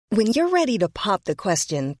When you're ready to pop the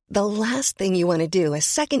question, the last thing you want to do is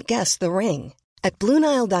second-guess the ring. At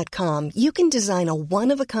BlueNile.com, you can design a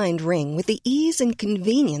one-of-a-kind ring with the ease and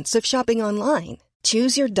convenience of shopping online.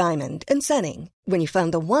 Choose your diamond and setting. When you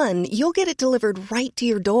find the one, you'll get it delivered right to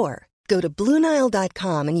your door. Go to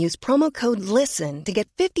BlueNile.com and use promo code LISTEN to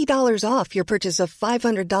get $50 off your purchase of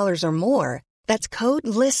 $500 or more. That's code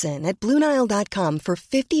LISTEN at BlueNile.com for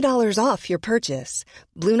 $50 off your purchase.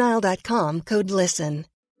 BlueNile.com, code LISTEN.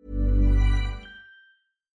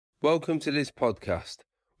 Welcome to this podcast,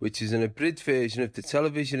 which is an abridged version of the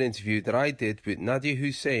television interview that I did with Nadia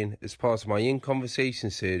Hussain as part of my In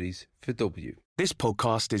Conversation series for W. This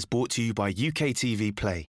podcast is brought to you by UKTV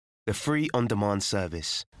Play, the free on-demand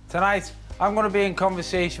service. Tonight, I'm going to be in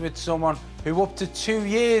conversation with someone who up to 2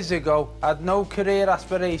 years ago had no career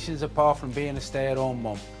aspirations apart from being a stay-at-home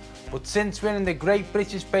mum. But since winning the Great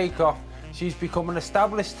British Bake Off, she's become an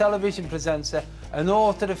established television presenter, an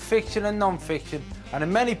author of fiction and non-fiction, and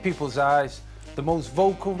in many people's eyes, the most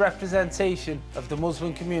vocal representation of the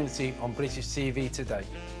Muslim community on British TV today.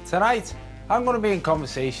 Tonight, I'm going to be in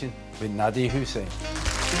conversation with Nadia Hussain.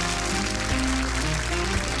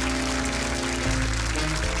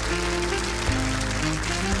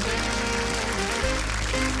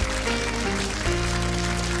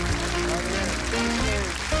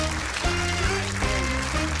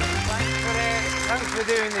 Thanks for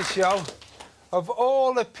doing this show. Of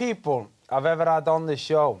all the people I've ever had on the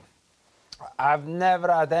show, I've never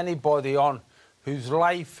had anybody on whose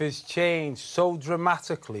life has changed so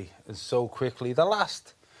dramatically and so quickly. The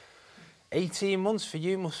last 18 months for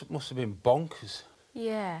you must have been bonkers.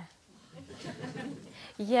 Yeah.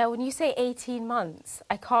 Yeah, when you say 18 months,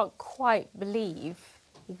 I can't quite believe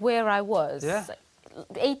where I was. Yeah.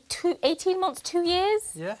 18 months, 2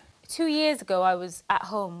 years? Yeah. 2 years ago, I was at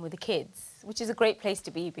home with the kids, which is a great place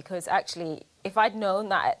to be because actually, if I'd known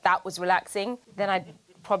that that was relaxing, then I'd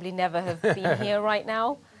probably never have been here right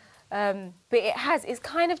now. But it's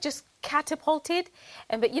kind of just catapulted.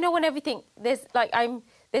 But you know when everything, there's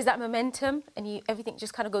that momentum and everything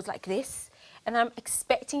just kind of goes like this. And I'm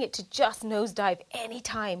expecting it to just nosedive any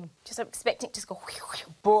time. I'm expecting it to just go...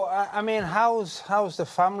 But, I mean, how's the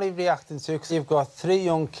family reacting to it? Because you've got 3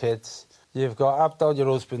 young kids. You've got Abdul, your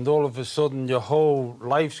husband. All of a sudden, your whole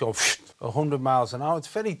life's going 100 miles an hour. It's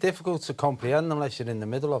very difficult to comprehend unless you're in the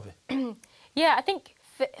middle of it. Yeah, I think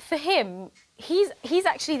for him, he's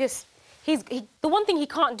actually this... the one thing he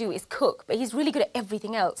can't do is cook, but he's really good at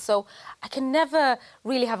everything else. So I can never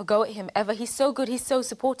really have a go at him, ever. He's so good, he's so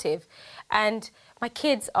supportive. And my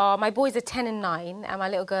boys are 10 and 9, and my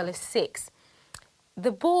little girl is 6.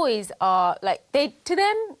 The boys are,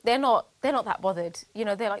 they're not that bothered. You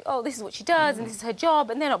know, they're like, oh, this is what she does, and this is her job,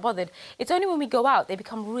 and they're not bothered. It's only when we go out, they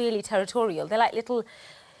become really territorial. They're like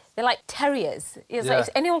terriers. It's like if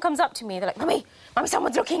anyone comes up to me, they're like, Mummy,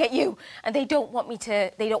 someone's looking at you. And they don't want me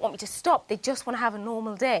to stop. They just want to have a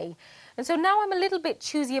normal day. And so now I'm a little bit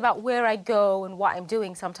choosy about where I go and what I'm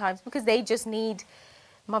doing sometimes because they just need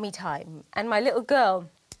mummy time. And my little girl,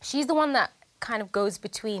 she's the one that kind of goes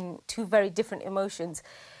between 2 very different emotions.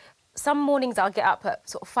 Some mornings I'll get up at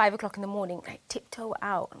sort of 5 o'clock in the morning, like tiptoe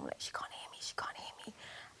out. And I'm like, she can't hear me.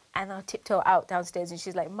 And I'll tiptoe out downstairs and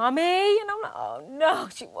she's like, Mummy! And I'm like, oh no,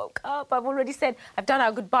 she woke up. I've already said, I've done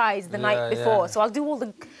our goodbyes the night before. So I'll do all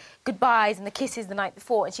the goodbyes and the kisses the night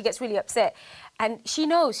before. And she gets really upset. And she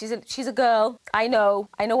knows, she's a girl. I know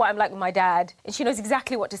what I'm like with my dad. And she knows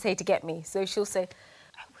exactly what to say to get me. So she'll say,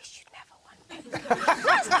 I wish you'd never won.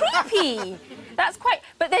 That's creepy. That's quite...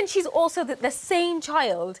 But then she's also the same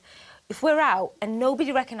child. If we're out and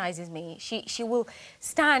nobody recognises me, she will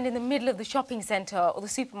stand in the middle of the shopping centre or the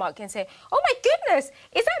supermarket and say, oh my goodness,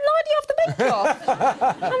 is that Nadia off the Bake Off?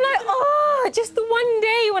 I'm like, oh, just the one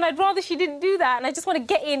day when I'd rather she didn't do that and I just want to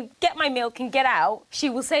get in, get my milk and get out, she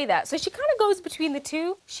will say that. So she kind of goes between the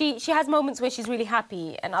two. She has moments where she's really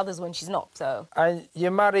happy and others when she's not, so... And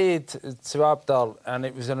you're married to Abdul and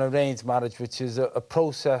it was an arranged marriage, which is a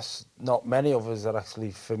process not many of us are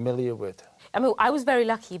actually familiar with. I mean, I was very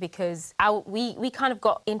lucky because we kind of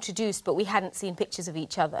got introduced, but we hadn't seen pictures of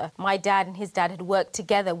each other. My dad and his dad had worked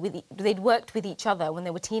together. They'd worked with each other when they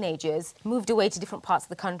were teenagers, moved away to different parts of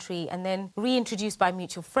the country, and then reintroduced by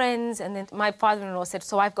mutual friends. And then my father-in-law said,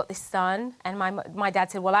 so I've got this son. And my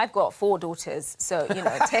dad said, well, I've got 4 daughters, so, you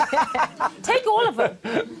know, take all of them,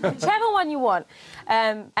 whichever one you want.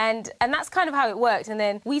 And that's kind of how it worked. And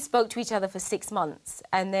then we spoke to each other for 6 months.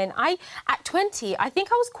 And then at 20, I think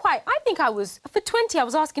I for 20, I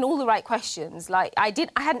was asking all the right questions. Like, I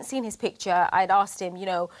hadn't seen his picture. I'd asked him, you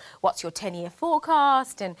know, what's your 10-year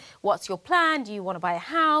forecast and what's your plan? Do you want to buy a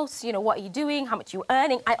house? You know, what are you doing? How much are you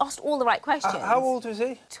earning? I asked all the right questions. How old was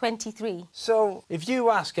he? 23. So, if you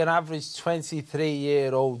ask an average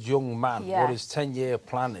 23-year-old young man Yeah. what his 10-year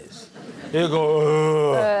plan is, he'll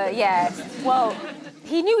go, ugh. Yeah, well,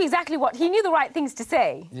 he knew he knew the right things to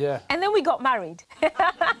say. Yeah. And then we got married.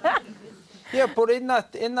 Yeah, but in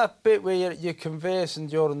that bit where you're conversing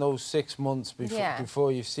during those 6 months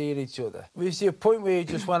before you've seen each other, was there a point where you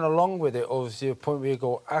just went along with it, or was there a point where you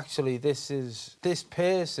go, actually, this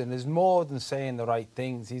person is more than saying the right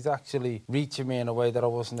things. He's actually reaching me in a way that I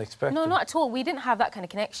wasn't expecting. No, not at all. We didn't have that kind of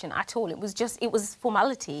connection at all. It was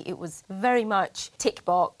formality. It was very much tick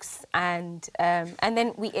box, and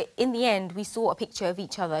then in the end, we saw a picture of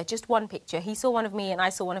each other, just one picture. He saw one of me, and I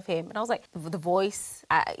saw one of him, and I was like, the voice,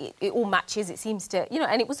 it all matches. It seems to, you know,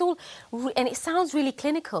 and it was all, and it sounds really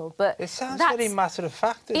clinical, but it sounds very matter of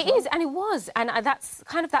fact. It is, and it was, and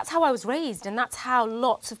that's how I was raised, and that's how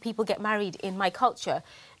lots of people get married in my culture.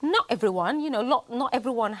 Not everyone, you know, not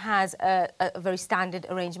everyone has a very standard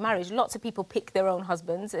arranged marriage. Lots of people pick their own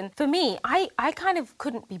husbands, and for me, I kind of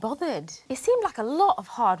couldn't be bothered. It seemed like a lot of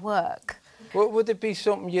hard work. Well, would it be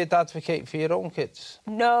something you'd advocate for your own kids?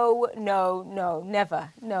 No, never.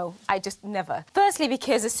 No, I just never. Firstly,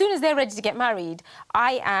 because as soon as they're ready to get married,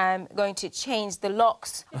 I am going to change the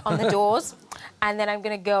locks on the doors, and then I'm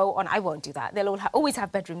going to go on. I won't do that. They'll always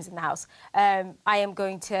have bedrooms in the house. I am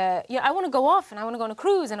going to, you know, I want to go off, and I want to go on a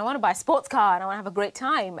cruise, and I want to buy a sports car, and I want to have a great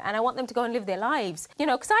time, and I want them to go and live their lives. You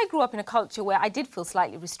know, because I grew up in a culture where I did feel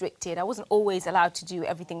slightly restricted. I wasn't always allowed to do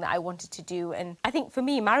everything that I wanted to do, and I think for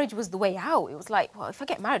me, marriage was the way out. It was like, well, if I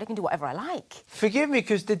get married, I can do whatever I like. Forgive me,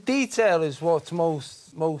 because the detail is what's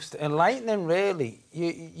most enlightening, really.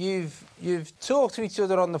 You've talked to each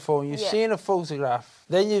other on the phone, you've seen a photograph,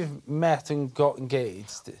 then you've met and got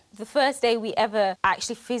engaged. The first day we ever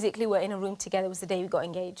actually physically were in a room together was the day we got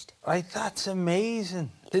engaged. Like, that's amazing.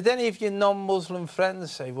 Did any of your non-Muslim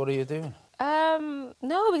friends say, what are you doing?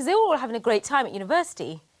 No, because they were all having a great time at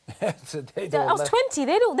university. So I was 20.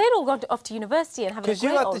 They'd all gone off to university and having a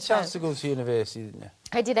great old time. Because you had the chance to go to university, didn't you?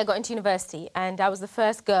 I did. I got into university, and I was the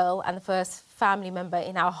first girl and the first family member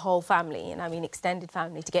in our whole family, and I mean extended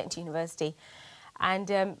family, to get into university.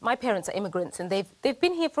 And my parents are immigrants, and they've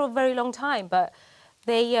been here for a very long time, but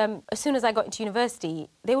they, as soon as I got into university,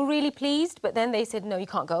 they were really pleased, but then they said, no, you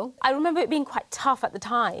can't go. I remember it being quite tough at the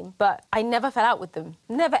time, but I never fell out with them.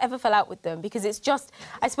 Never, ever fell out with them, because it's just,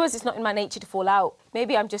 I suppose it's not in my nature to fall out.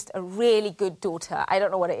 Maybe I'm just a really good daughter. I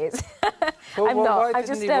don't know what it is. I'm not. Why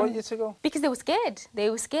didn't they want you to go? Because they were scared. They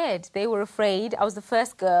were scared. They were afraid. I was the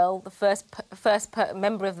first girl, the first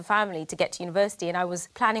member of the family to get to university, and I was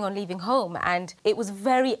planning on leaving home. And it's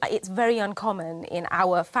very uncommon in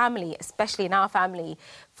our family, especially in our family,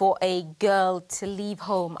 for a girl to leave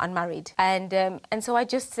home unmarried. And so I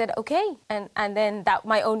just said, OK. And then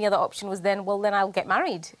my only other option was then I'll get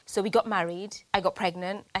married. So we got married. I got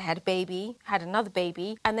pregnant. I had a baby, had another baby.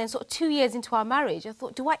 And then sort of 2 years into our marriage, I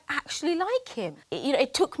thought, do I actually like him?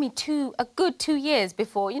 It took me a good 2 years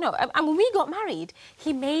before, and when we got married,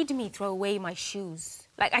 he made me throw away my shoes.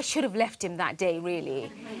 Like, I should have left him that day,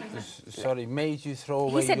 really. Sorry, made you throw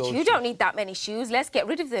away your shoes? He said, you don't need that many shoes, let's get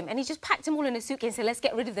rid of them. And he just packed them all in a suitcase and said, let's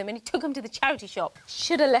get rid of them. And he took them to the charity shop.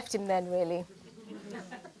 Should have left him then, really.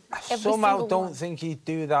 Somehow don't think he'd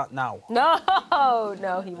do that now.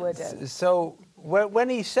 No, he wouldn't. So, when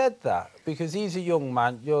he said that, because he's a young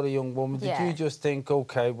man, you're a young woman, did you just think,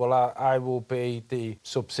 OK, well, I will be the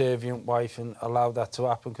subservient wife and allow that to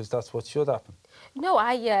happen because that's what should happen? No,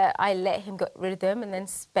 I let him get rid of them and then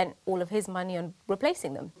spent all of his money on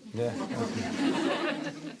replacing them. Yeah.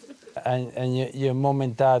 And your mum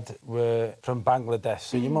and dad were from Bangladesh,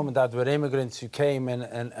 so your mum and dad were immigrants who came in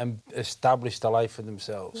and established a life for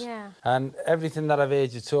themselves. Yeah. And everything that I've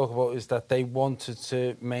heard you talk about is that they wanted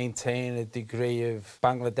to maintain a degree of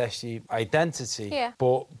Bangladeshi identity,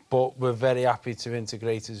 but were very happy to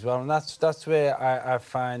integrate as well. And that's where I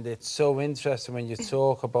find it so interesting when you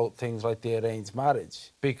talk about things like the arranged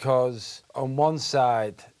marriage, because on one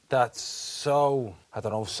side, that's so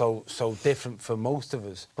different for most of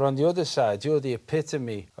us. But on the other side, you're the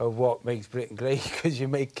epitome of what makes Britain great, because you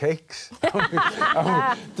make cakes.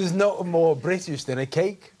 There's nothing more British than a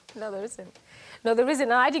cake. No, there isn't.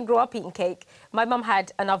 And I didn't grow up eating cake. My mum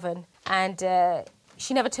had an oven, and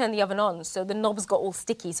she never turned the oven on, so the knobs got all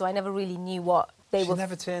sticky, so I never really knew what She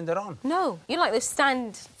never turned it on? No. You know, like those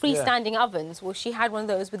freestanding ovens? Well, she had one of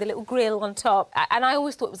those with a little grill on top. And I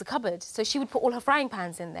always thought it was a cupboard. So she would put all her frying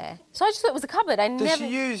pans in there. So I just thought it was a cupboard.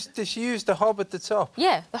 Does she use the hob at the top?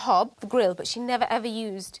 Yeah, the hob, the grill, but she never ever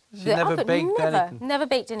used the oven. Never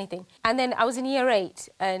baked anything. And then I was in year 8,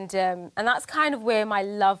 and that's kind of where my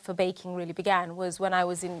love for baking really began, was when I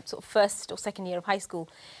was in sort of first or second year of high school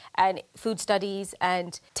and food studies,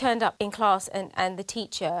 and turned up in class, and the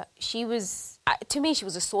teacher, she was, to me, she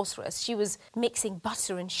was a sorceress. She was mixing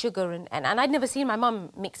butter and sugar, and I'd never seen my mum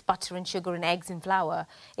mix butter and sugar and eggs and flour.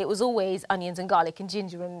 It was always onions and garlic and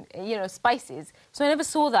ginger and, you know, spices. So I never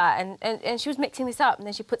saw that, and she was mixing this up, and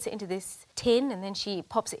then she puts it into this tin, and then she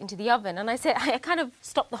pops it into the oven. And I said, I kind of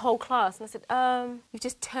stopped the whole class, and I said, you've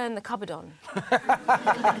just turned the cupboard on.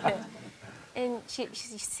 And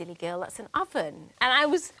she's a silly girl, that's an oven.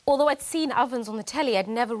 And although I'd seen ovens on the telly, I'd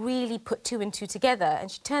never really put 2 and 2 together.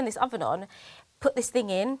 And she turned this oven on, put this thing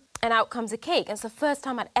in, and out comes a cake. And it's the first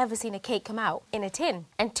time I'd ever seen a cake come out in a tin.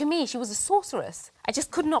 And to me, she was a sorceress. I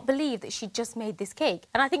just could not believe that she'd just made this cake.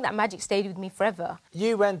 And I think that magic stayed with me forever.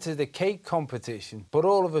 You went to the cake competition, but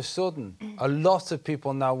all of a sudden, a lot of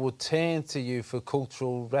people now would turn to you for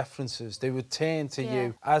cultural references. They would turn to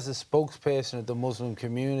you as a spokesperson of the Muslim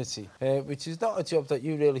community, which is not a job that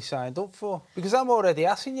you really signed up for. Because I'm already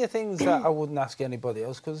asking you things that I wouldn't ask anybody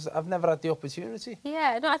else, because I've never had the opportunity.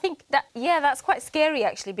 Yeah, no, I think that's quite scary,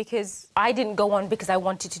 actually, because I didn't go on because I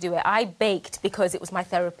wanted to do it. I baked because it was my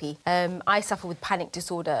therapy. I suffer with panic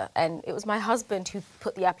disorder, and it was my husband who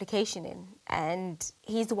put the application in, and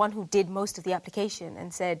he's the one who did most of the application,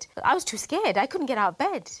 and said, I was too scared, I couldn't get out of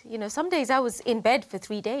bed. You know, some days I was in bed for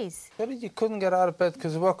 3 days. You couldn't get out of bed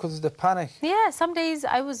because of what? Because of the panic? Yeah, some days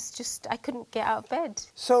I couldn't get out of bed.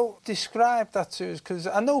 So describe that to us, because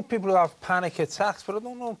I know people who have panic attacks, but I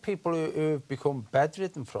don't know people who have become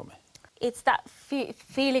bedridden from it. It's that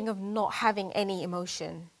feeling of not having any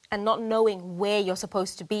emotion and not knowing where you're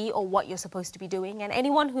supposed to be or what you're supposed to be doing. And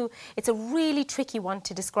it's a really tricky one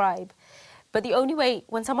to describe. But the only way,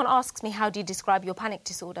 when someone asks me, how do you describe your panic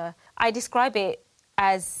disorder? I describe it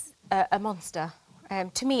as a monster.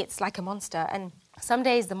 To me, it's like a monster. And some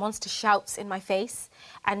days the monster shouts in my face,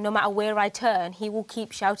 and no matter where I turn, he will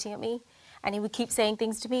keep shouting at me, and he will keep saying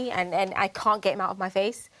things to me, and I can't get him out of my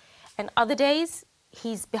face. And other days,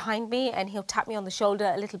 he's behind me and he'll tap me on the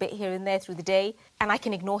shoulder a little bit here and there through the day, and I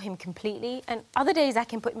can ignore him completely. And other days I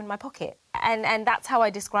can put him in my pocket. And that's how I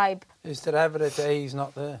describe... Is there ever a day he's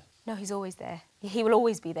not there? No, he's always there. He will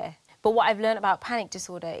always be there. But what I've learned about panic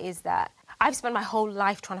disorder is that I've spent my whole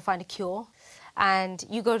life trying to find a cure. And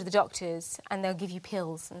you go to the doctors and they'll give you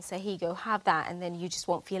pills and say, here you go, have that, and then you just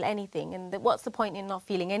won't feel anything. And what's the point in not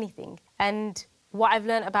feeling anything? And what I've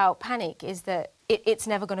learned about panic is that it's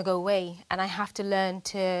never going to go away, and I have to learn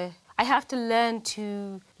to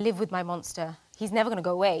live with my monster. He's never going to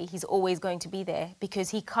go away. He's always going to be there, because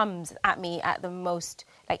he comes at me at the most,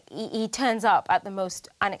 he turns up at the most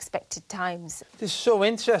unexpected times. This is so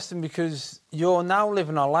interesting, because you're now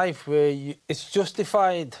living a life where it's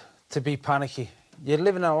justified to be panicky. You're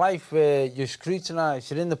living a life where you're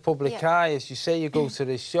scrutinised, you're in the public eye, as you say, you go to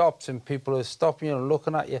the shops and people are stopping you and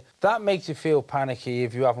looking at you. That makes you feel panicky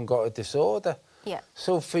if you haven't got a disorder. Yeah.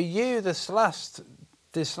 So for you, this last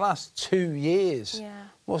 2 years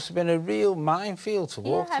must have been a real minefield to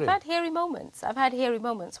walk through. I've had hairy moments. I've had hairy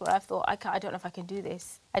moments where I've thought, I don't know if I can do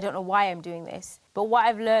this. I don't know why I'm doing this. But what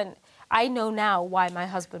I've learned, I know now why my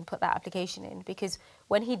husband put that application in, because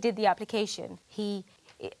when he did the application,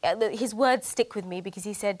 his words stick with me, because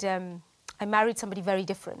he said, I married somebody very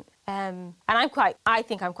different. And I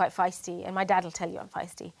think I'm quite feisty, and my dad will tell you I'm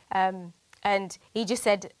feisty. And he just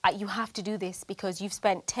said, you have to do this because you've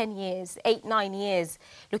spent 10 years, 8, 9 years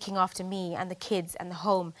looking after me and the kids and the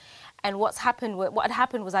home. And what had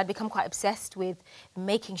happened was I'd become quite obsessed with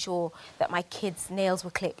making sure that my kids' nails were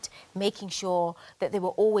clipped, making sure that they were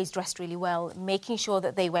always dressed really well, making sure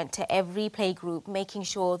that they went to every playgroup, making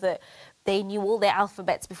sure that they knew all their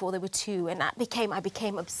alphabets before they were 2. And I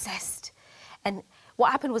became obsessed. And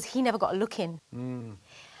what happened was he never got a look in.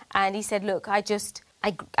 And he said, look, I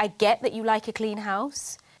get that you like a clean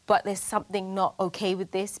house, but there's something not okay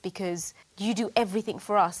with this, because you do everything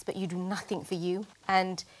for us, but you do nothing for you.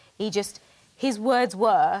 And his words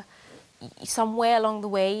were, somewhere along the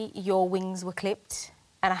way, your wings were clipped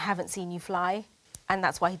and I haven't seen you fly. And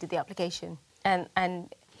that's why he did the application. And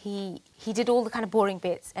he did all the kind of boring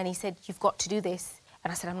bits, and he said, you've got to do this.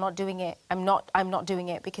 And I said, I'm not doing it. I'm not doing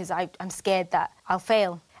it because I'm scared that I'll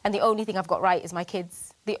fail. And the only thing I've got right is my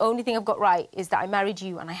kids. The only thing I've got right is that I married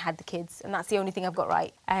you and I had the kids, and that's the only thing I've got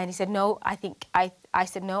right. And he said, no, I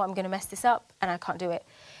said, no, I'm going to mess this up and I can't do it.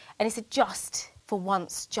 And he said, just for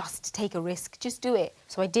once, just take a risk. Just do it.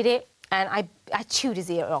 So I did it, and I chewed his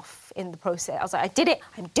ear off in the process. I was like, I did it,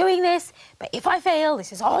 I'm doing this, but if I fail,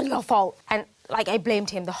 this is all your fault. And, like, I blamed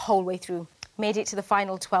him the whole way through. Made it to the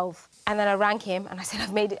final 12. And then I rang him and I said,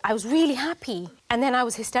 I've made it. I was really happy. And then I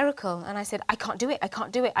was hysterical. And I said, I can't do it. I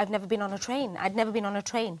can't do it. I've never been on a train. I'd never been on a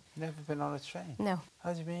train. Never been on a train? No.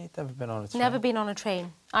 How do you mean you've never been on a train? Never been on a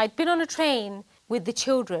train. I'd been on a train with the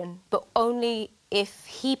children, but only if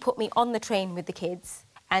he put me on the train with the kids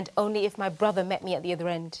and only if my brother met me at the other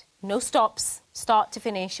end. No stops, start to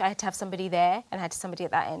finish. I had to have somebody there and I had somebody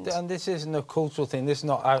at that end. And this isn't a cultural thing. This is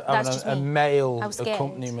not a me. male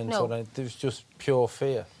accompaniment. No. Or it was just pure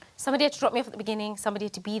fear. Somebody had to drop me off at the beginning, somebody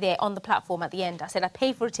had to be there on the platform at the end. I said, I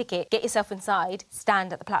paid for a ticket, get yourself inside,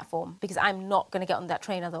 stand at the platform, because I'm not going to get on that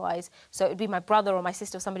train otherwise. So it would be my brother or my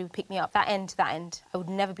sister or somebody would pick me up. That end. I would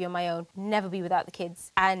never be on my own, never be without the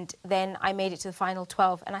kids. And then I made it to the final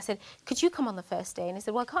 12, and I said, could you come on the first day? And he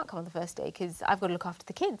said, well, I can't come on the first day because I've got to look after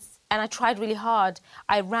the kids. And I tried really hard.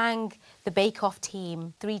 I rang the Bake Off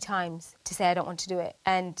team 3 times to say I don't want to do it.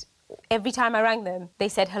 And every time I rang them, they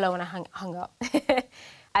said hello and I hung up.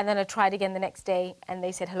 And then I tried again the next day and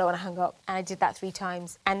they said hello and I hung up. And I did that 3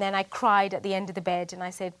 times. And then I cried at the end of the bed and I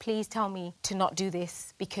said, please tell me to not do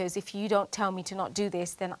this, because if you don't tell me to not do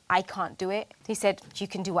this, then I can't do it. He said, you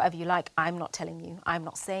can do whatever you like. I'm not telling you. I'm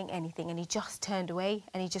not saying anything. And he just turned away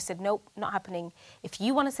and he just said, nope, not happening. If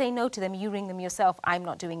you want to say no to them, you ring them yourself. I'm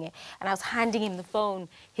not doing it. And I was handing him the phone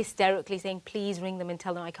hysterically saying, please ring them and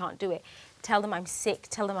tell them I can't do it. Tell them I'm sick,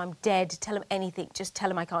 tell them I'm dead, tell them anything, just tell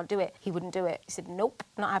them I can't do it. He wouldn't do it. He said, nope,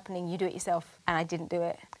 not happening, you do it yourself. And I didn't do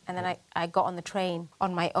it. And then I got on the train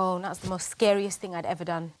on my own. That was the most scariest thing I'd ever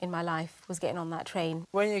done in my life, was getting on that train.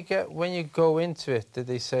 When you go into it, did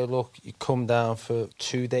they say, look, you come down for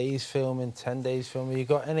 2 days filming, 10 days filming? You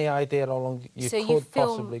got any idea how long you could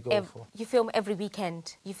possibly go for? You film every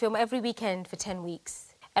weekend. You film every weekend for 10 weeks.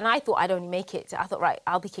 And I thought I'd only make it. I thought, right,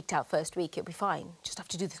 I'll be kicked out first week, it'll be fine. Just have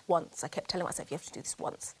to do this once. I kept telling myself, you have to do this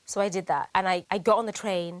once. So I did that. And I got on the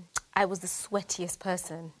train. I was the sweatiest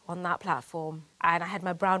person on that platform. And I had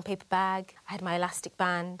my brown paper bag. I had my elastic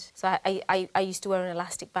band. So I used to wear an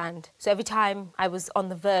elastic band. So every time I was on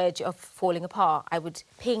the verge of falling apart, I would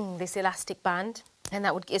ping this elastic band. And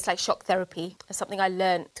it's like shock therapy. It's something I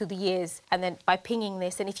learned through the years. And then by pinging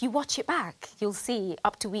this, and if you watch it back, you'll see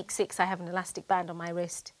up to week 6, I have an elastic band on my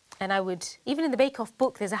wrist. And I would, even in the Bake Off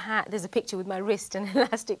book, there's a picture with my wrist and an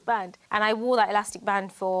elastic band. And I wore that elastic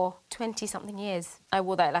band for 20-something years. I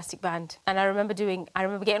wore that elastic band. And I remember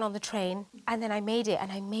getting on the train, and then I made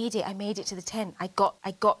it to the tent. I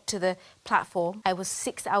got to the platform. I was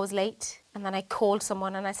 6 hours late. And then I called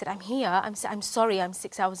someone and I said, I'm here, I'm sorry, I'm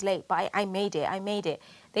 6 hours late, but I made it.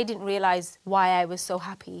 They didn't realise why I was so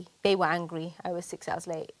happy. They were angry I was 6 hours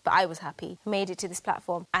late, but I was happy. I made it to this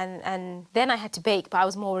platform. And then I had to bake, but I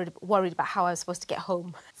was more worried about how I was supposed to get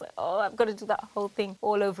home. I was like, oh, I've got to do that whole thing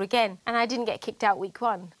all over again. And I didn't get kicked out week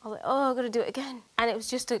 1. I was like, oh, I've got to do it again. And it was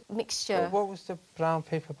just a mixture. What was the brown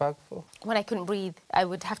paper bag for? When I couldn't breathe, I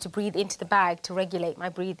would have to breathe into the bag to regulate my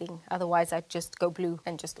breathing. Otherwise, I'd just go blue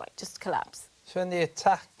and just collapse. So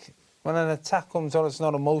when an attack comes on, it's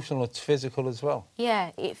not emotional, it's physical as well.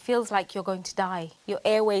 Yeah, it feels like you're going to die. Your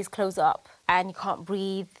airways close up and you can't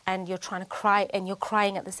breathe and you're trying to cry and you're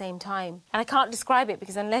crying at the same time. And I can't describe it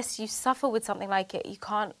because unless you suffer with something like it, you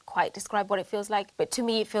can't quite describe what it feels like. But to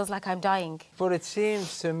me, it feels like I'm dying. But it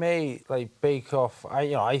seems to me like Bake Off,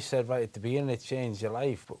 I said right at the beginning it changed your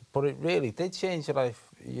life, but it really did change your life.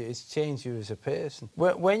 It's changed you as a person.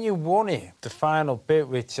 When you won it, the final bit,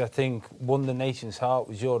 which I think won the nation's heart,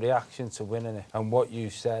 was your reaction to winning it and what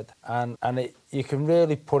you said. And you can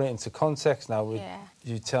really put it into context now with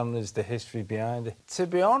you telling us the history behind it. To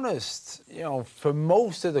be honest, for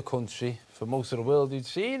most of the country, for most of the world who'd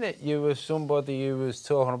seen it, you were somebody who was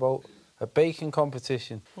talking about a baking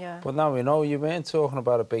competition. Yeah. But now we know you weren't talking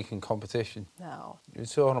about a baking competition. No. You were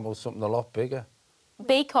talking about something a lot bigger.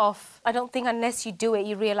 Bake Off, I don't think unless you do it,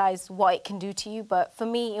 you realise what it can do to you. But for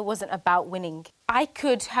me, it wasn't about winning. I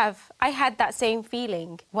had that same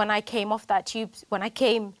feeling when I came off that tube, when I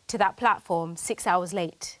came to that platform 6 hours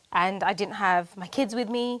late. And I didn't have my kids with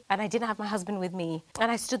me, and I didn't have my husband with me. And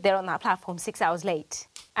I stood there on that platform 6 hours late.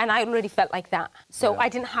 And I already felt like that. So I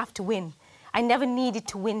didn't have to win. I never needed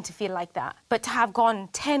to win to feel like that. But to have gone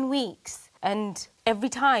 10 weeks, and every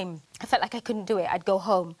time I felt like I couldn't do it, I'd go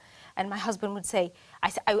home. And my husband would say,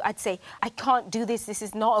 I'd say, I can't do this, this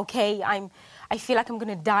is not okay, I feel like I'm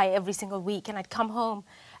going to die every single week. And I'd come home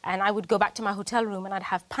and I would go back to my hotel room and I'd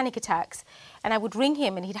have panic attacks. And I would ring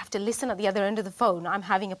him and he'd have to listen at the other end of the phone, I'm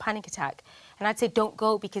having a panic attack. And I'd say, don't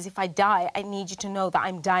go, because if I die, I need you to know that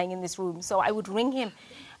I'm dying in this room. So I would ring him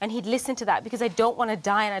and he'd listen to that, because I don't want to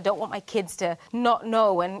die and I don't want my kids to not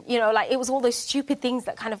know. And, you know, like, it was all those stupid things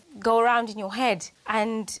that kind of go around in your head.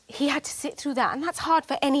 And he had to sit through that. And that's hard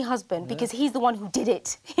for any husband, because he's the one who did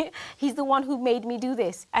it. He's the one who made me do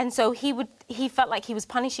this. And so he felt like he was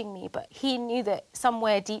punishing me, but he knew that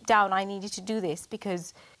somewhere deep down I needed to do this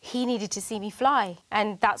because he needed to see me fly.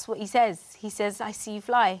 And that's what he says. He says, I see you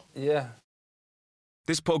fly. Yeah.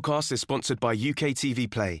 This podcast is sponsored by UK TV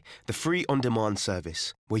Play, the free on-demand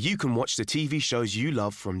service, where you can watch the TV shows you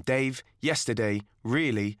love from Dave, Yesterday,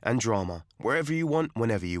 Really, and Drama, wherever you want,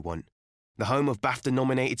 whenever you want. The home of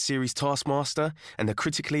BAFTA-nominated series Taskmaster and the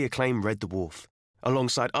critically acclaimed Red Dwarf,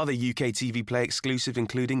 alongside other UK TV Play exclusive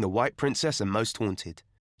including The White Princess and Most Haunted.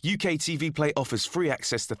 UK TV Play offers free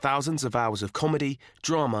access to thousands of hours of comedy,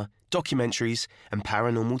 drama, documentaries, and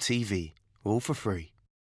paranormal TV, all for free.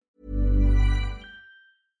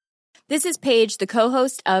 This is Paige, the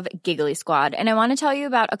co-host of Giggly Squad, and I want to tell you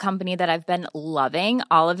about a company that I've been loving,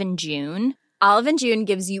 Olive & June. Olive & June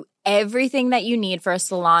gives you everything that you need for a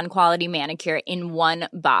salon-quality manicure in one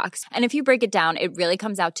box. And if you break it down, it really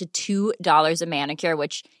comes out to $2 a manicure,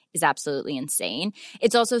 which is absolutely insane.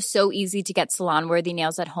 It's also so easy to get salon-worthy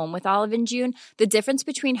nails at home with Olive & June. The difference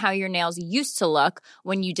between how your nails used to look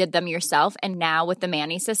when you did them yourself and now with the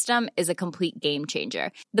Mani system is a complete game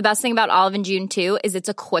changer. The best thing about Olive & June, too, is it's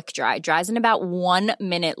a quick dry. Dries in about 1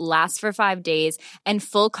 minute, lasts for 5 days, and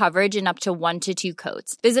full coverage in up to 1 to 2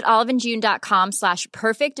 coats. Visit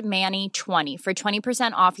oliveandjune.com/perfectmani20 for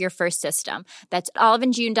 20% off your first system. That's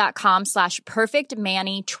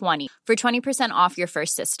oliveandjune.com/perfectmani20 for 20% off your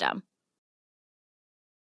first system.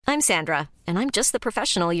 I'm Sandra, and I'm just the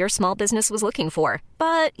professional your small business was looking for.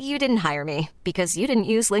 But you didn't hire me because you didn't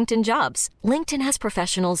use LinkedIn Jobs. LinkedIn has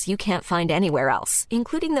professionals you can't find anywhere else,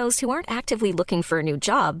 including those who aren't actively looking for a new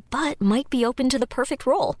job, but might be open to the perfect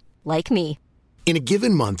role, like me. In a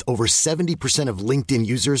given month, over 70% of LinkedIn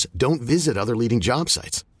users don't visit other leading job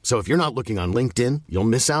sites. So if you're not looking on LinkedIn, you'll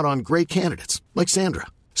miss out on great candidates, like Sandra.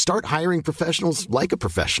 Start hiring professionals like a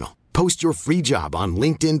professional. Post your free job on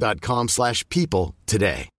linkedin.com/people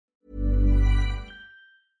today.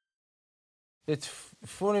 It's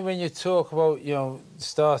funny when you talk about, you know, the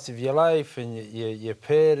start of your life and your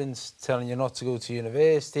parents telling you not to go to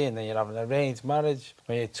university, and then you're having an arranged marriage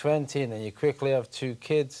when you're 20, and then you quickly have 2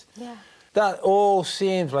 kids. Yeah. That all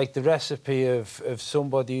seems like the recipe of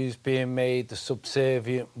somebody who's being made the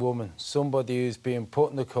subservient woman, somebody who's being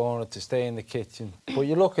put in the corner to stay in the kitchen. But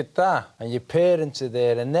you look at that, and your parents are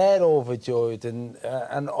there, and they're overjoyed, and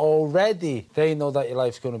already they know that your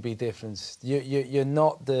life's going to be different. You're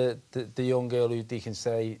not the young girl who they can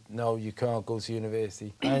say, no, you can't go to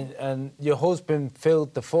university. And your husband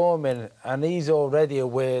filled the form in, and he's already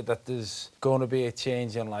aware that there's going to be a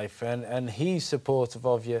change in life, and he's supportive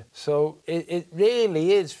of you. So it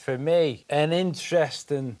really is, for me, an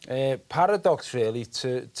interesting paradox, really,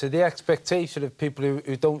 to the expectation of people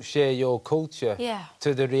who don't share your culture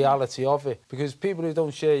to the reality of it. Because people who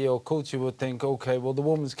don't share your culture would think, OK, well, the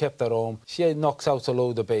woman's kept at home, she knocks out a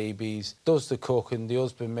load of babies, does the cooking, the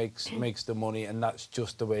husband makes the money, and that's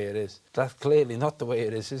just the way it is. That's clearly not the way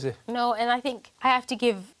it is it? No, and I think I have to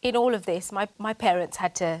give, in all of this, my parents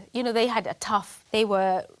had to, you know, they had a tough, they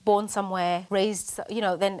were born somewhere, raised, you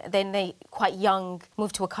know, then they, quite young,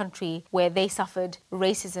 moved to a country where they suffered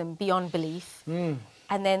racism beyond belief. And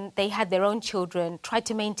then they had their own children, tried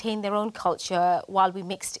to maintain their own culture while we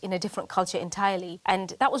mixed in a different culture entirely.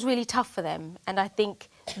 And that was really tough for them. And I think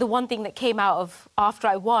the one thing that came out of, after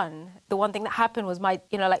I won, the one thing that happened was my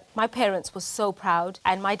parents were so proud.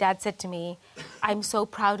 And my dad said to me, I'm so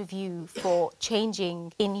proud of you for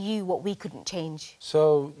changing in you what we couldn't change.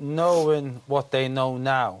 So knowing what they know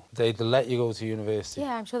now, they'd let you go to university?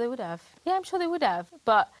 Yeah, I'm sure they would have. Yeah, I'm sure they would have.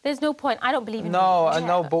 But there's no point. I don't believe in... No, I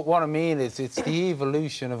know, but what I mean is it's the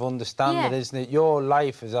evolution of understanding, isn't it? Your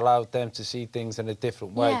life has allowed them to see things in a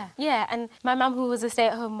different way. Yeah. And my mum, who was a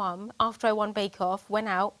stay-at-home mum, after I won Bake Off, went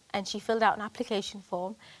out and she filled out an application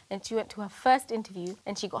form and she went to her first interview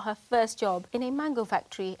and she got her first job in a mango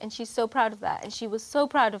factory, and she's so proud of that. And she was so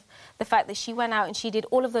proud of the fact that she went out and she did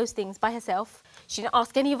all of those things by herself. She didn't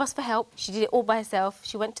ask any of us for help. She did it all by herself.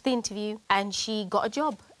 She went to the interview and she got a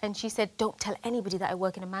job. And she said, don't tell anybody that I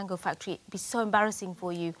work in a mango factory. It'd be so embarrassing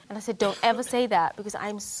for you. And I said, don't ever say that, because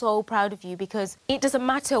I'm so proud of you, because it doesn't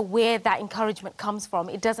matter where that encouragement comes from.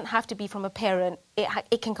 It doesn't have to be from a parent.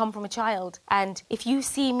 It can come from a child. And if you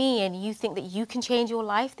see me and you think that you can change your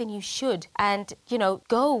life, then you should. And, you know,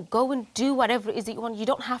 go and do whatever it is that you want. You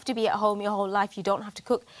don't have to be at home your whole life. You don't have to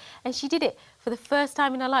cook. And she did it. For the first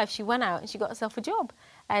time in her life, she went out and she got herself a job.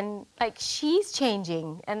 And, like, she's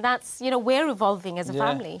changing. And that's, you know, we're evolving as a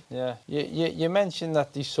family. Yeah. You mentioned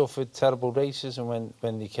that they suffered terrible racism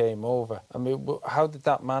when they came over. I mean, how did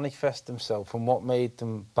that manifest themselves, and what made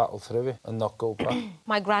them battle through it and not go back?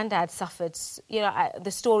 My granddad suffered, you know,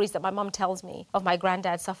 the stories that my mum tells me of my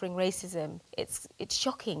granddad suffering racism, it's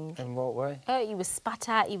shocking. In what way? He was spat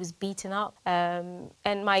at, he was beaten up.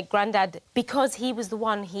 And my granddad, because he was the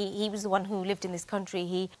one, he was the one who lived in this country,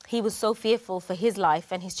 he was so fearful for his life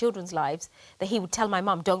and his children's lives that he would tell my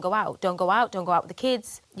mum, don't go out with the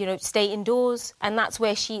kids, you know, stay indoors. And that's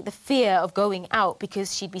where the fear of going out,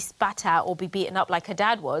 because she'd be spat at or be beaten up like her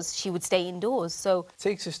dad was, she would stay indoors. So it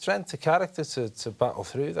takes a strength of character to battle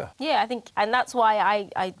through that. Yeah, I think, and that's why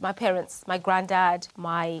my parents, my granddad,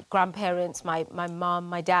 my grandparents, my mum,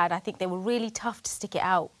 my dad, I think they were really tough to stick it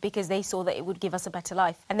out, because they saw that it would give us a better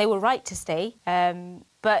life. And they were right to stay.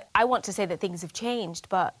 But I want to say that things have changed,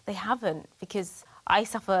 but they haven't, because I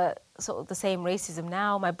suffer sort of the same racism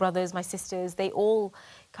now. My brothers, my sisters, they all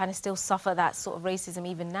kind of still suffer that sort of racism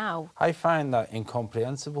even now. I find that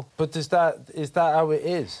incomprehensible. But is that how it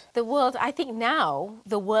is? The world, I think now,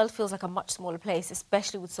 the world feels like a much smaller place,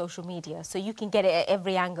 especially with social media. So you can get it at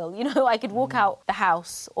every angle. You know, I could walk out the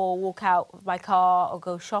house or walk out with my car or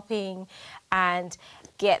go shopping and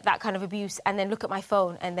get that kind of abuse, and then look at my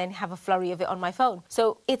phone and then have a flurry of it on my phone.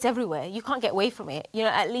 So it's everywhere. You can't get away from it. You know,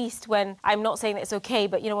 at least when, I'm not saying that it's okay,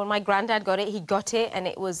 but, you know, when my granddad got it, he got it and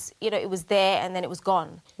it was, you know, it was there and then it was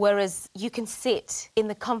gone. Whereas you can sit in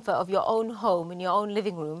the comfort of your own home, in your own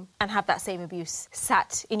living room, and have that same abuse,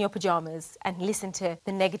 sat in your pyjamas and listen to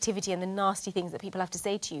the negativity and the nasty things that people have to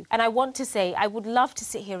say to you. And I want to say, I would love to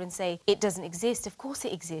sit here and say, it doesn't exist. Of course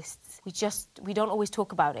it exists. We don't always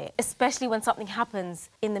talk about it, especially when something happens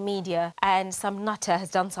in the media and some nutter has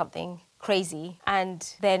done something crazy,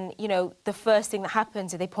 and then, you know, the first thing that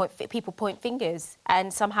happens is people point fingers,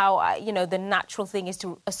 and somehow, you know, the natural thing is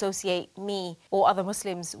to associate me or other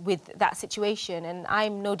Muslims with that situation, and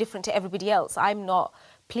I'm no different to everybody else. I'm not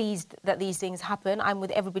pleased that these things happen. I'm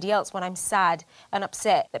with everybody else when I'm sad and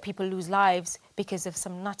upset that people lose lives because of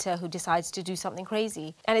some nutter who decides to do something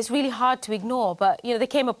crazy. And it's really hard to ignore, but, you know, there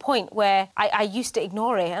came a point where I used to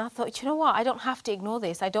ignore it, and I thought, you know what, I don't have to ignore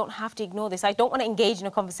this. I don't have to ignore this. I don't want to engage in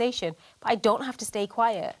a conversation, but I don't have to stay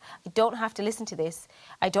quiet. I don't have to listen to this.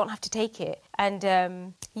 I don't have to take it. And,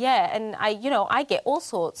 and I get all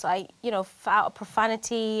sorts. Out of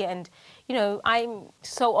profanity, and, you know, I'm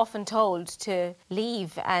so often told to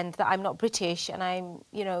leave and that I'm not British and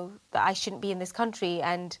that I shouldn't be in this country.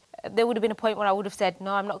 And there would have been a point where I would have said,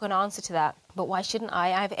 no, I'm not going to answer to that. But why shouldn't I?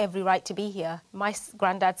 I have every right to be here. My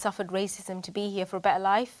granddad suffered racism to be here for a better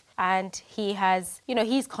life. And he has, you know,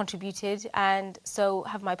 he's contributed, and so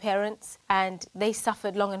have my parents. And they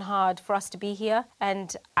suffered long and hard for us to be here.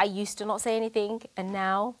 And I used to not say anything. And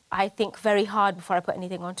now I think very hard before I put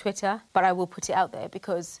anything on Twitter. But I will put it out there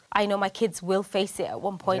because I know my kids will face it at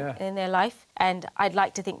one point in their life. And I'd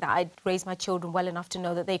like to think that I'd raise my children well enough to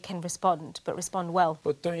know that they can respond, but respond well.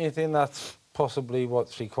 But don't you think that's possibly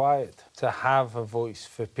what's required, to have a voice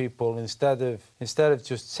for people instead of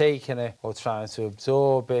just taking it or trying to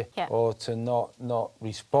absorb it or to not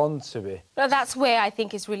respond to it? Well, that's where I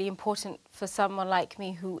think it's really important for someone like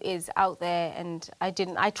me who is out there, and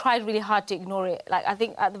I tried really hard to ignore it. Like, I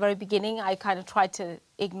think at the very beginning I kind of tried to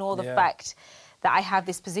ignore the fact that I have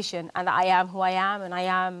this position and that I am who I am, and I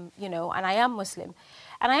am, you know, and I am Muslim.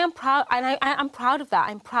 And I am proud, and I'm proud of that.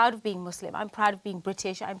 I'm proud of being Muslim. I'm proud of being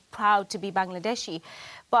British. I'm proud to be Bangladeshi.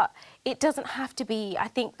 But it doesn't have to be. I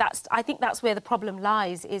think that's where the problem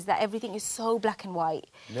lies, is that everything is so black and white.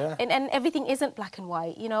 Yeah. And everything isn't black and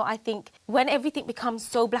white. You know, I think when everything becomes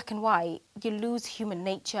so black and white, you lose human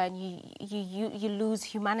nature and you lose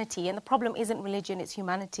humanity. And the problem isn't religion, it's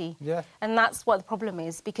humanity. Yeah. And that's what the problem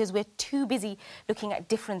is, because we're too busy looking at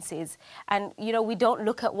differences. And, you know, we don't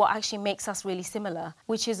look at what actually makes us really similar,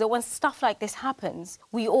 which is that when stuff like this happens,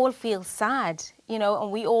 we all feel sad, you know,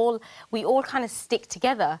 and we all kind of stick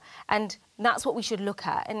together, and that's what we should look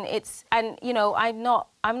at. And you know, I'm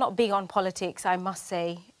not big on politics, I must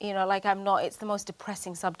say. You know, like, I'm not. It's the most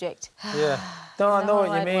depressing subject. Yeah. No, I know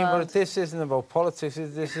what you mean, but this isn't about politics.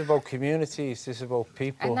 This is about communities. This is about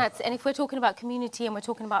people. And if we're talking about community and we're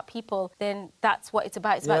talking about people, then that's what it's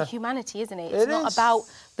about. It's about humanity, isn't it? It's not about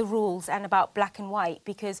the rules and about black and white,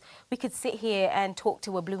 because we could sit here and talk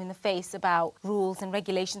till we're blue in the face about rules and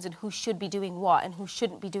regulations and who should be doing what and who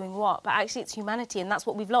shouldn't be doing what. But actually, it's humanity, and that's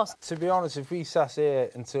what we've lost. To be honest, if we sat here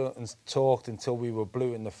and talked until we were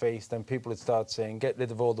blue in the face, then people would start saying, get rid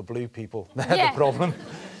of all the blue people. They're the problem.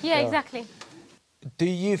 Yeah, exactly. Do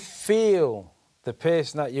you feel the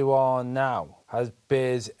person that you are now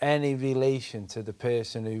bears any relation to the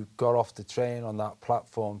person who got off the train on that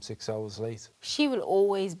platform 6 hours late? She will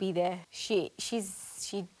always be there. She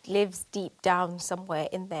lives deep down somewhere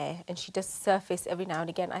in there, and she does surface every now and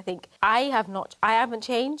again. I think I haven't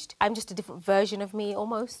changed. I'm just a different version of me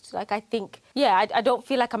almost. Like, I think, I don't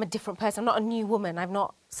feel like I'm a different person. I'm not a new woman. I've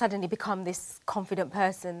not suddenly become this confident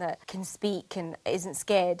person that can speak and isn't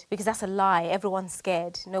scared, because that's a lie. Everyone's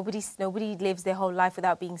scared. Nobody lives their whole life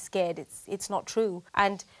without being scared. It's not true.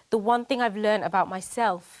 And the one thing I've learned about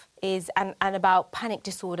myself is, and about panic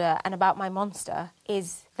disorder and about my monster,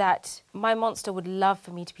 is that my monster would love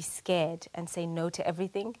for me to be scared and say no to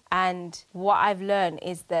everything. And what I've learned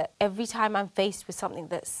is that every time I'm faced with something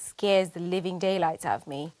that scares the living daylights out of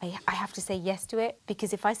me, I have to say yes to it,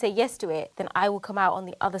 because if I say yes to it, then I will come out on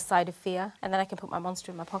the other side of fear, and then I can put my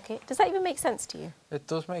monster in my pocket. Does that even make sense to you? It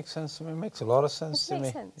does make sense to me. It makes a lot of sense to me.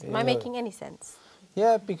 Makes sense. Am I making any sense?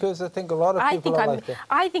 Yeah, because I think a lot of people are like that.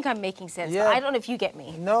 I think I'm making sense. Yeah. But I don't know if you get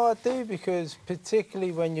me. No, I do, because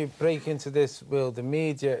particularly when you break into this world of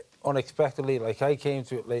media unexpectedly, like I came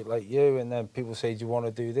to it late like you, and then people say, do you want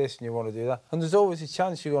to do this and you want to do that? And there's always a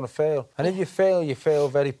chance you're going to fail. And if you fail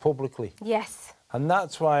very publicly. Yes. And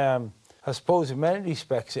that's why I'm, I suppose, in many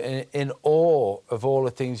respects, in awe of all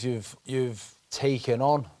the things you've taken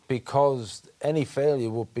on, because any failure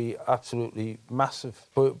would be absolutely massive.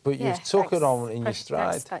 But you've took it on in your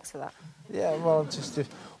stride. Thanks for that. Yeah, well, just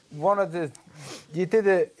one of the... You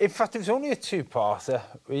did in fact, it was only a two-parter,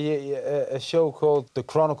 a show called The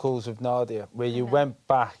Chronicles of Nadia, where you went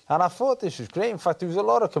back. And I thought this was great. In fact, there was a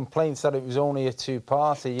lot of complaints that it was only a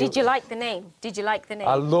two-parter. Did you like the name?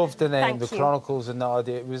 I loved the name, The Chronicles of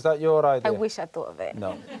Nadia. Was that your idea? I wish I'd thought of it.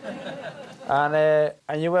 No.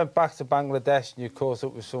 And you went back to Bangladesh and you caught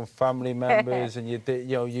up with some family members and you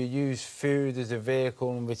used food as a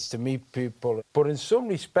vehicle in which to meet people. But in some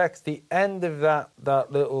respects, the end of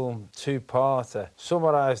that little two-parter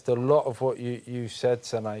summarised a lot of what you said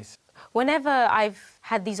tonight. Whenever I've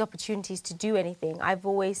had these opportunities to do anything, I've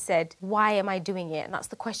always said, why am I doing it? And that's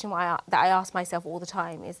the question that I ask myself all the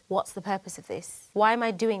time is, what's the purpose of this? Why am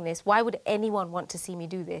I doing this? Why would anyone want to see me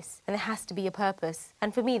do this? And there has to be a purpose.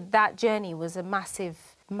 And for me, that journey was a massive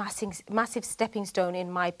stepping stone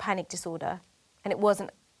in my panic disorder. And it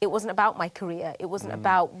wasn't about my career. It wasn't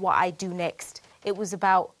about what I do next. It was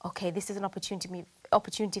about, okay, this is an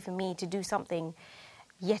opportunity for me to do something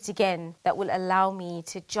yet again that will allow me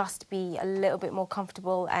to just be a little bit more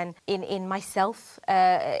comfortable and in myself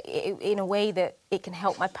in a way that it can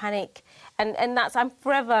help my panic. And that's, I'm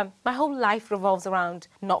forever, my whole life revolves around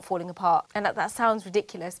not falling apart. And that sounds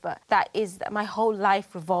ridiculous, but my whole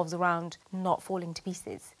life revolves around not falling to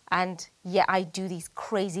pieces. And yet I do these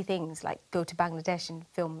crazy things like go to Bangladesh and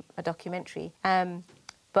film a documentary.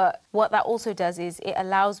 But what that also does is it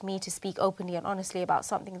allows me to speak openly and honestly about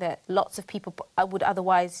something that lots of people would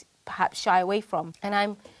otherwise perhaps shy away from. And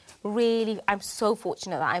I'm so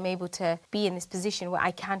fortunate that I'm able to be in this position where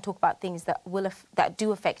I can talk about things that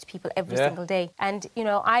do affect people every single day. And,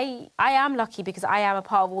 I am lucky because I am a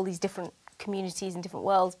part of all these different communities and different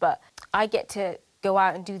worlds, but I get to go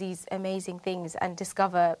out and do these amazing things and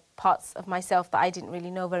discover parts of myself that I didn't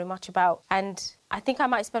really know very much about. And I think I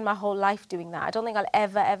might spend my whole life doing that. I don't think I'll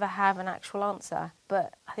ever have an actual answer,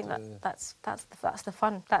 but I think that's the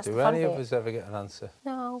fun. Do any of us ever get an answer?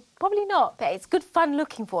 No, probably not. But it's good fun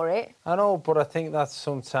looking for it. I know, but I think that's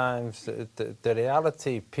sometimes the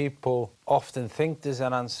reality. People often think there's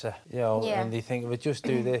an answer, and they think if I just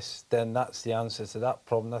do this, then that's the answer to that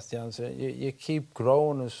problem. That's the answer. You keep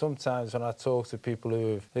growing, and sometimes when I talk to people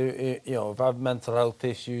who have had mental health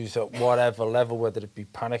issues at whatever level, whether it be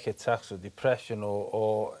panic attacks or depression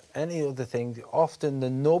or any other thing, often the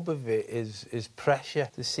nub of it is pressure.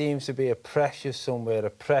 There seems to be a pressure somewhere, a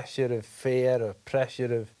pressure of fear, a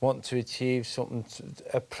pressure of wanting to achieve something,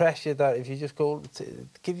 a pressure that if you just go,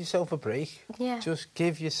 give yourself a break. Yeah. Just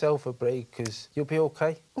give yourself a break because you'll be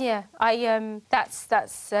okay. Yeah, I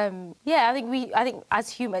think as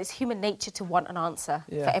humans, it's human nature to want an answer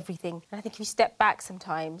for everything. And I think if you step back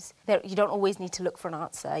sometimes, you don't always need to look for an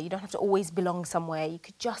answer. You don't have to always belong somewhere. You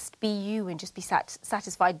could just be you and just be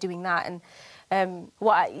satisfied doing that. And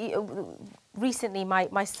recently,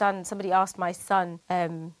 my son, somebody asked my son,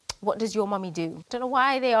 what does your mummy do? I don't know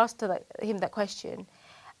why they asked him that question.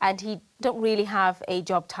 And he don't really have a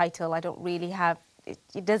job title. I don't really have...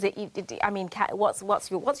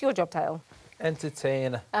 what's your job title?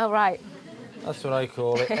 Entertainer. Oh, right. That's what I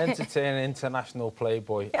call it. Entertainer, international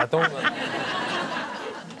playboy. I don't...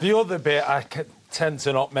 The other bit I tend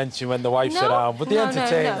to not mention when the wife's around, but the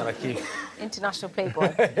entertainer I keep... International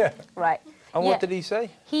playboy. Right. And what did he say?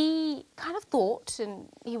 He kind of thought, and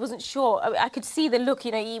he wasn't sure. I could see the look,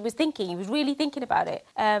 you know, he was really thinking about it.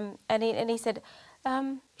 And he said,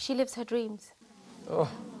 she lives her dreams. Oh.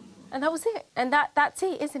 And that was it. And that's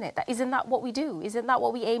it, isn't it? Isn't that what we do? Isn't that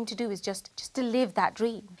what we aim to do, is just to live that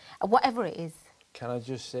dream, whatever it is? Can I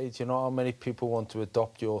just say, do you know how many people want to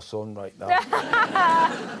adopt your son right now?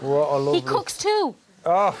 What a lovely... He cooks too.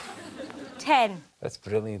 Oh. 10. That's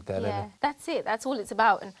brilliant then, isn't it? That's it. That's all it's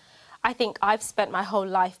about. And I think I've spent my whole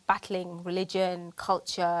life battling religion,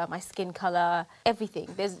 culture, my skin colour, everything.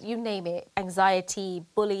 There's, you name it, anxiety,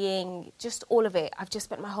 bullying, just all of it. I've just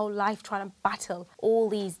spent my whole life trying to battle all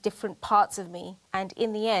these different parts of me. And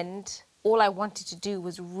in the end, all I wanted to do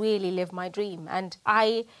was really live my dream. And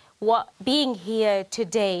being here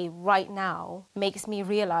today, right now, makes me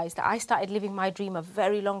realise that I started living my dream a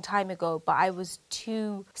very long time ago, but I was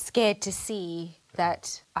too scared to see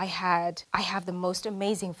that I have the most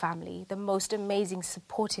amazing family, the most amazing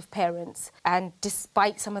supportive parents, and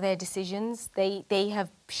despite some of their decisions, they have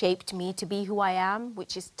shaped me to be who I am,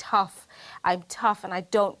 which is tough. I'm tough and I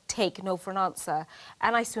don't take no for an answer,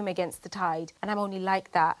 and I swim against the tide, and I'm only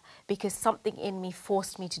like that because something in me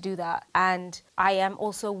forced me to do that. And I am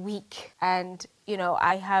also weak, and you know,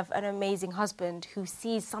 I have an amazing husband who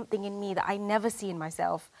sees something in me that I never see in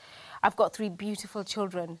myself. I've got 3 beautiful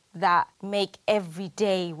children that make every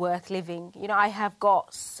day worth living. You know, I have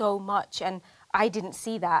got so much, and I didn't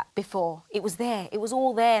see that before. It was there. It was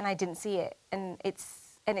all there, and I didn't see it. And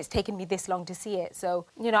it's taken me this long to see it. So,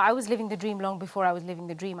 you know, I was living the dream long before I was living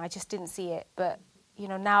the dream. I just didn't see it. But, you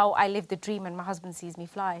know, now I live the dream and my husband sees me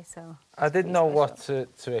fly, so... I didn't know what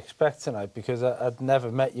to expect tonight because I'd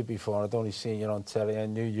never met you before. I'd only seen you on telly. I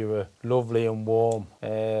knew you were lovely and warm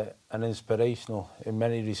and inspirational in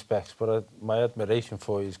many respects, but my admiration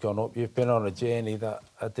for you has gone up. You've been on a journey that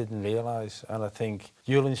I didn't realise, and I think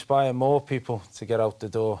you'll inspire more people to get out the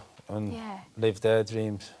door and live their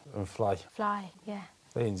dreams and fly. Fly, yeah.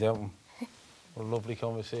 Ladies and gentlemen, a lovely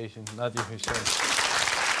conversation. Nadia Hussain.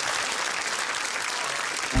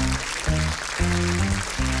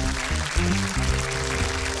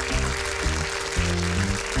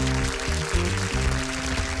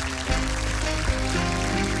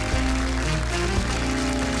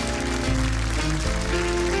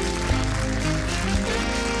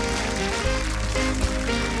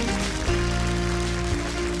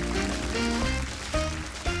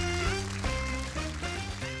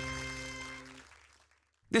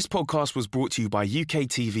 This podcast was brought to you by UK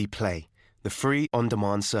TV Play, the free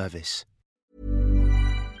on-demand service.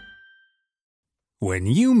 When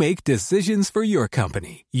you make decisions for your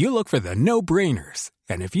company, you look for the no-brainers.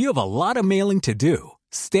 And if you have a lot of mailing to do,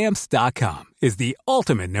 Stamps.com is the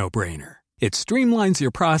ultimate no-brainer. It streamlines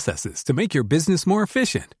your processes to make your business more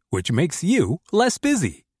efficient, which makes you less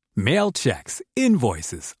busy. Mail checks,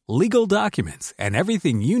 invoices, legal documents, and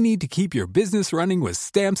everything you need to keep your business running with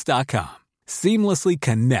Stamps.com. Seamlessly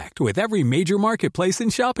connect with every major marketplace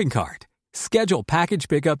and shopping cart. Schedule package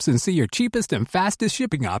pickups and see your cheapest and fastest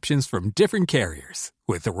shipping options from different carriers.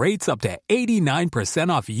 With rates up to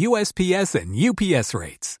 89% off USPS and UPS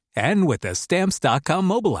rates. And with the Stamps.com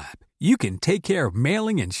mobile app, you can take care of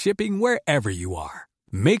mailing and shipping wherever you are.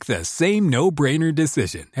 Make the same no-brainer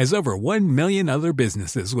decision as over 1 million other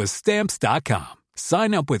businesses with Stamps.com.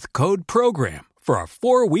 Sign up with code PROGRAM for a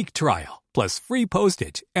 4-week trial, plus free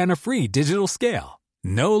postage and a free digital scale.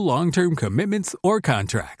 No long-term commitments or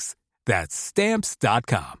contracts. That's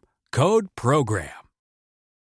Stamps.com. Code PROGRAM.